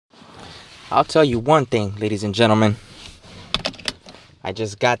I'll tell you one thing, ladies and gentlemen. I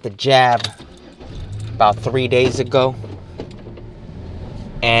just got the jab about 3 days ago.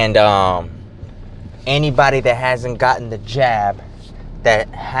 And anybody that hasn't gotten the jab, that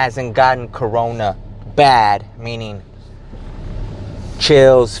hasn't gotten corona bad, meaning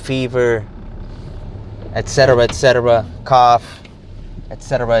chills, fever, etc., cough,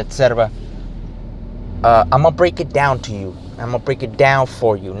 etc., I'm gonna break it down to you. I'm gonna break it down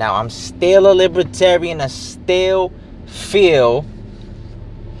for you. Now, I'm still a libertarian. I still feel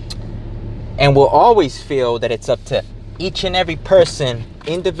and will always feel that it's up to each and every person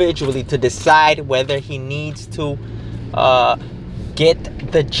individually to decide whether he needs to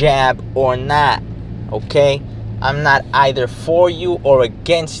get the jab or not. Okay? I'm not either for you or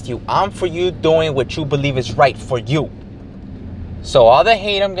against you. I'm for you doing what you believe is right for you. So all the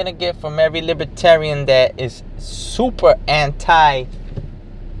hate I'm gonna get from every libertarian that is super anti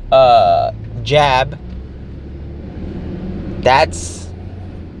jab, that's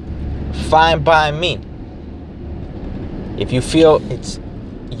fine by me. If you feel it's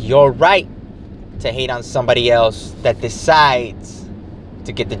your right to hate on somebody else that decides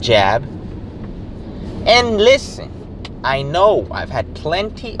to get the jab. And listen, I know I've had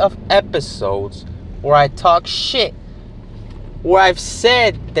plenty of episodes where I talk shit, where I've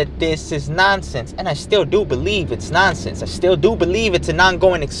said that this is nonsense, and I still do believe it's nonsense. I still do believe it's an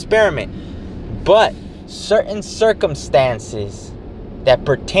ongoing experiment. But certain circumstances that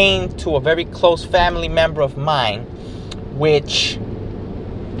pertain to a very close family member of mine, which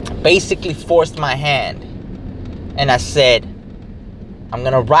basically forced my hand, and I said, I'm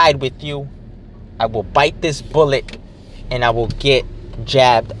gonna ride with you. I will bite this bullet, and I will get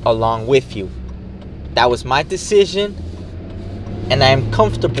jabbed along with you. That was my decision, and I am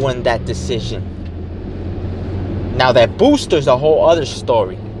comfortable in that decision. Now, that booster's a whole other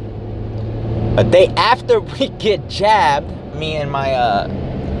story. A day after we get jabbed, me and my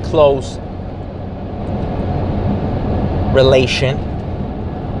close relation,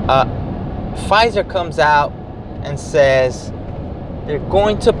 Pfizer comes out and says they're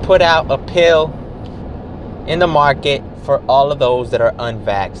going to put out a pill in the market for all of those that are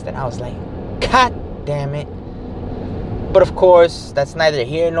unvaxxed. And I was like, God damn it. But of course, that's neither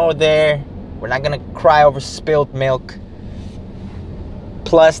here nor there. We're not going to cry over spilled milk.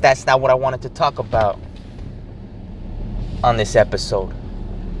 Plus, that's not what I wanted to talk about on this episode.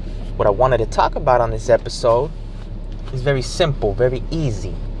 What I wanted to talk about on this episode is very simple, very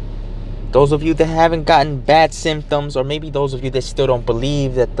easy. Those of you that haven't gotten bad symptoms, or maybe those of you that still don't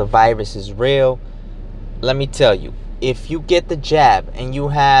believe that the virus is real, let me tell you, if you get the jab and you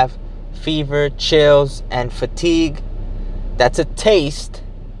have fever, chills, and fatigue, that's a taste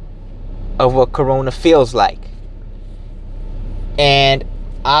of what corona feels like. And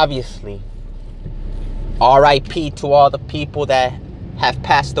obviously, RIP to all the people that have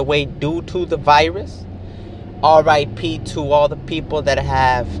passed away due to the virus. RIP to all the people that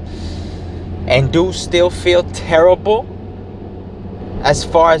have and do still feel terrible as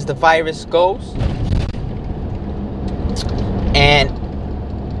far as the virus goes. And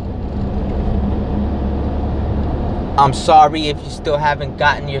I'm sorry if you still haven't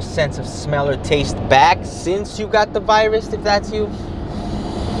gotten your sense of smell or taste back since you got the virus, if that's you.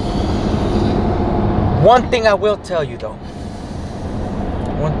 One thing I will tell you though,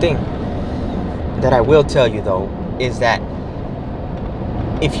 is that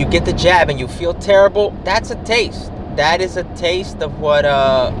if you get the jab and you feel terrible, that's a taste. That is a taste of what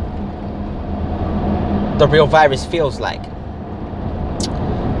the real virus feels like.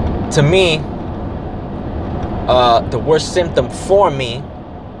 To me, the worst symptom for me,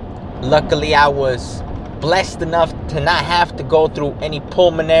 luckily I was blessed enough to not have to go through any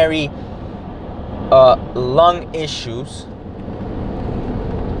pulmonary lung issues.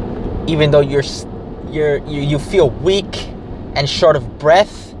 Even though you feel weak and short of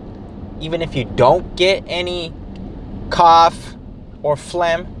breath, even if you don't get any cough or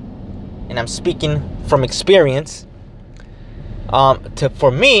phlegm, and I'm speaking from experience,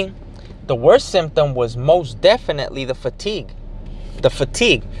 for me, the worst symptom was most definitely the fatigue. The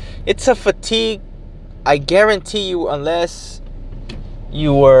fatigue. It's a fatigue, I guarantee you, unless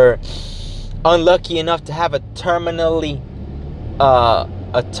you were unlucky enough to have a terminal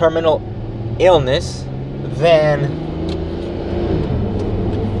illness, then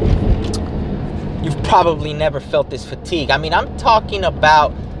you've probably never felt this fatigue. I mean, I'm talking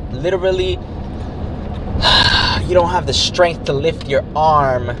about literally you don't have the strength to lift your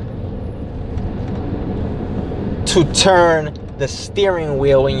arm to turn the steering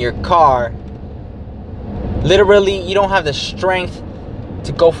wheel in your car. Literally, you don't have the strength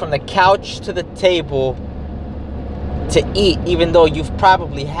to go from the couch to the table to eat, even though you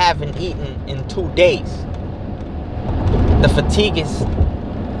probably haven't eaten in 2 days. The fatigue is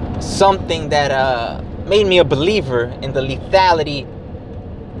something that made me a believer in the lethality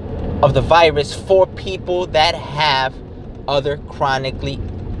of the virus for people that have other chronically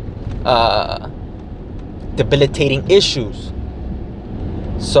debilitating issues.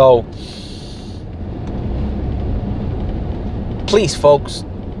 So please, folks,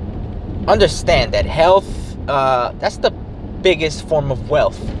 understand that health, that's the biggest form of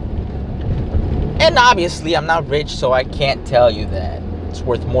wealth. And obviously I'm not rich, so I can't tell you that it's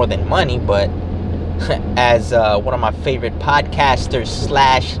worth more than money, but as one of my favorite podcasters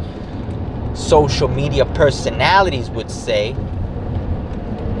slash social media personalities would say,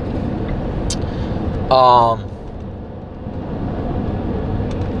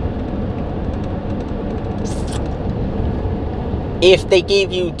 if they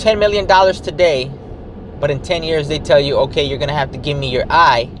gave you $10 million today, but in 10 years they tell you, okay, you're going to have to give me your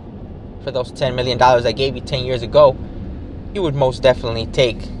eye for those $10 million I gave you 10 years ago, you would most definitely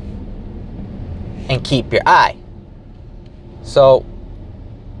take and keep your eye. So,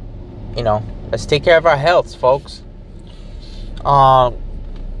 you know, let's take care of our health, folks.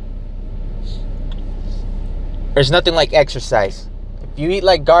 There's nothing like exercise. If you eat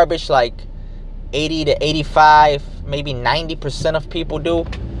like garbage, like 80 to 85, maybe 90% of people do,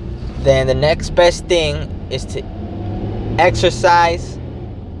 then the next best thing is to exercise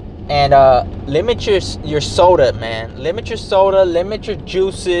and limit your soda, man. Limit your soda, limit your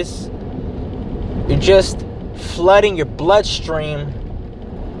juices. You're just flooding your bloodstream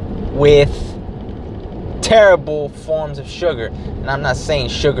with terrible forms of sugar. And I'm not saying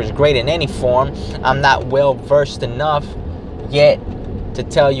sugar is great in any form. I'm not well versed enough yet to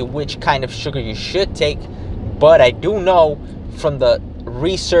tell you which kind of sugar you should take, but I do know from the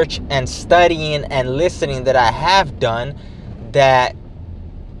research and studying and listening that I have done that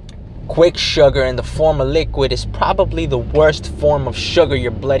quick sugar in the form of liquid is probably the worst form of sugar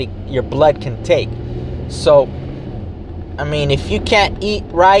your blood can take. So, I mean, if you can't eat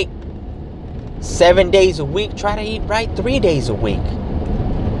right 7 days a week, try to eat right 3 days a week.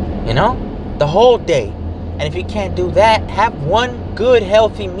 You know, the whole day. And if you can't do that, have one good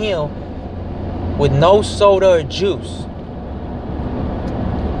healthy meal with no soda or juice.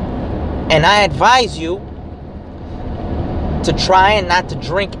 And I advise you to try and not to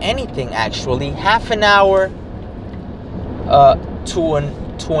drink anything, actually. Half an hour to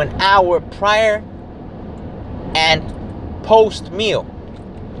an hour prior and post meal.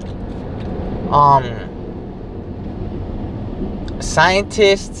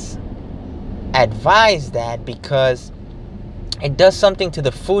 Scientists advise that because it does something to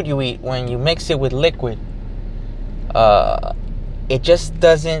the food you eat when you mix it with liquid. It just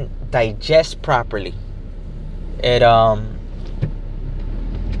doesn't digest properly.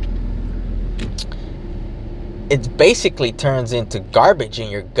 It basically turns into garbage in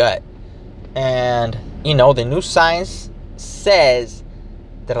your gut. And you know, the new science says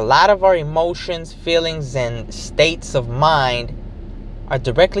that a lot of our emotions, feelings, and states of mind are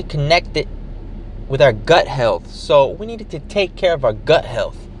directly connected with our gut health. So we needed to take care of our gut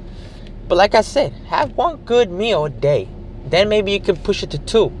health. But like I said, have one good meal a day. Then maybe you can push it to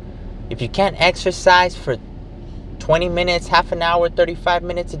 2. If you can't exercise for 20 minutes, half an hour, 35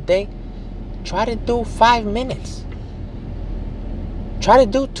 minutes a day, try to do 5 minutes. Try to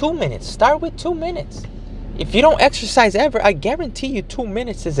do 2 minutes. Start with 2 minutes. If you don't exercise ever, I guarantee you 2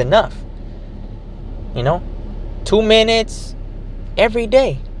 minutes is enough. You know, 2 minutes every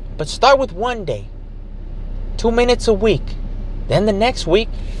day. But start with 1 day. 2 minutes a week. Then the next week,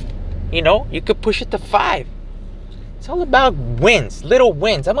 you know, you could push it to 5. It's all about wins, little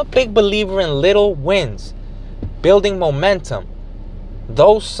wins. I'm a big believer in little wins. Building momentum.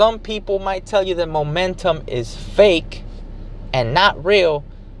 Though some people might tell you that momentum is fake and not real,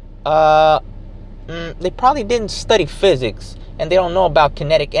 they probably didn't study physics and they don't know about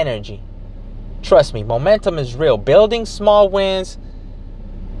kinetic energy. Trust me, momentum is real. Building small wins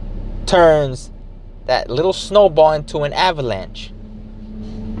turns that little snowball into an avalanche.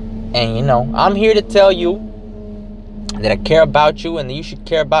 And you know, I'm here to tell you that I care about you and that you should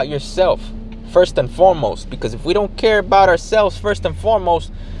care about yourself first and foremost. Because if we don't care about ourselves first and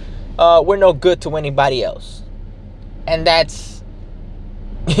foremost, we're no good to anybody else. And that's,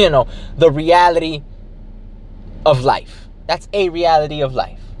 you know, the reality of life. That's a reality of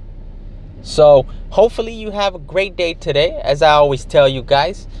life. So hopefully you have a great day today. As I always tell you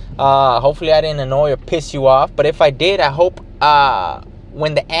guys, hopefully I didn't annoy or piss you off. But if I did, I hope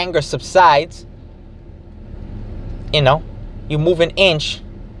when the anger subsides, you know, you move an inch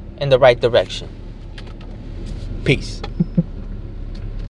in the right direction. Peace.